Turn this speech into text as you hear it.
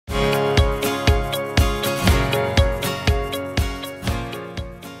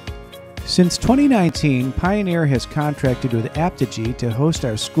Since 2019, Pioneer has contracted with Apptegy to host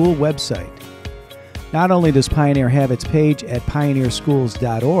our school website. Not only does Pioneer have its page at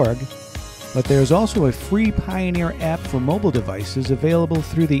pioneerschools.org, but there's also a free Pioneer app for mobile devices available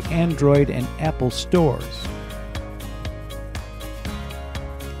through the Android and Apple stores.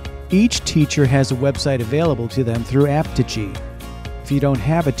 Each teacher has a website available to them through Apptegy. If you don't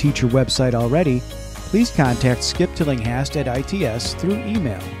have a teacher website already, please contact Skip Tillinghast at ITS through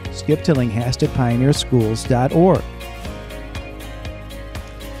email, skiptillinghast@pioneerschools.org.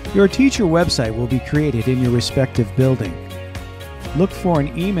 Your teacher website will be created in your respective building. Look for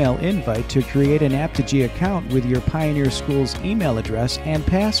an email invite to create an Apptegy account with your Pioneer Schools email address and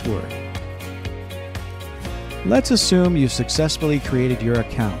password. Let's assume you've successfully created your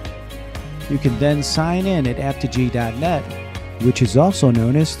account. You can then sign in at apptegy.net, which is also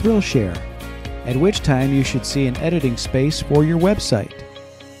known as ThrillShare, at which time you should see an editing space for your website.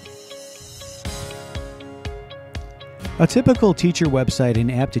 A typical teacher website in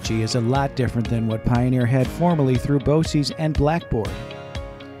Apptegy is a lot different than what Pioneer had formerly through BOCES and Blackboard.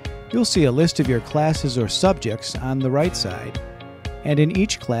 You'll see a list of your classes or subjects on the right side, and in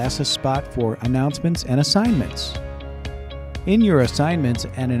each class a spot for announcements and assignments. In your assignments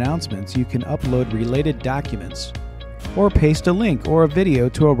and announcements, you can upload related documents or paste a link or a video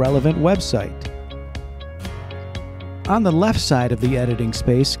to a relevant website. On the left side of the editing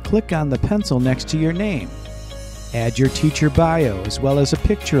space, click on the pencil next to your name. Add your teacher bio as well as a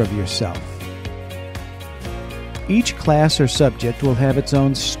picture of yourself. Each class or subject will have its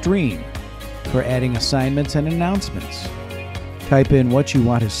own stream for adding assignments and announcements. Type in what you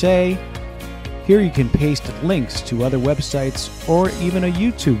want to say. Here you can paste links to other websites or even a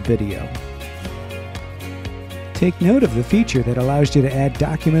YouTube video. Take note of the feature that allows you to add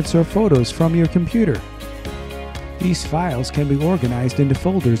documents or photos from your computer. These files can be organized into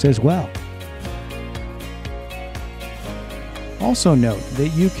folders as well. Also note that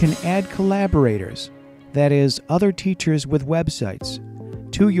you can add collaborators, that is, other teachers with websites,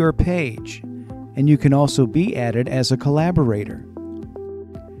 to your page, and you can also be added as a collaborator.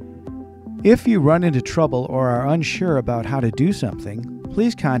 If you run into trouble or are unsure about how to do something,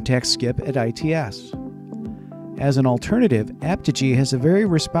 please contact Skip at ITS. As an alternative, Apptegy has a very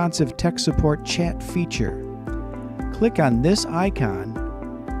responsive tech support chat feature. Click on this icon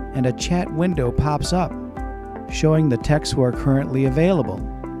and a chat window pops up, showing the techs who are currently available.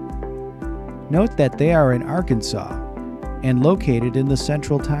 Note that they are in Arkansas and located in the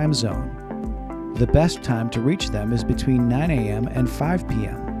Central Time Zone. The best time to reach them is between 9 a.m. and 5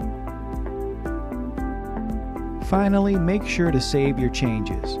 p.m. Finally, make sure to save your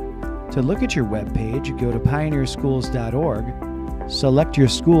changes. To look at your web page, go to pioneerschools.org, select your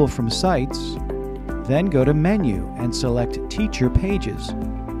school from Sites, then go to Menu and select Teacher Pages.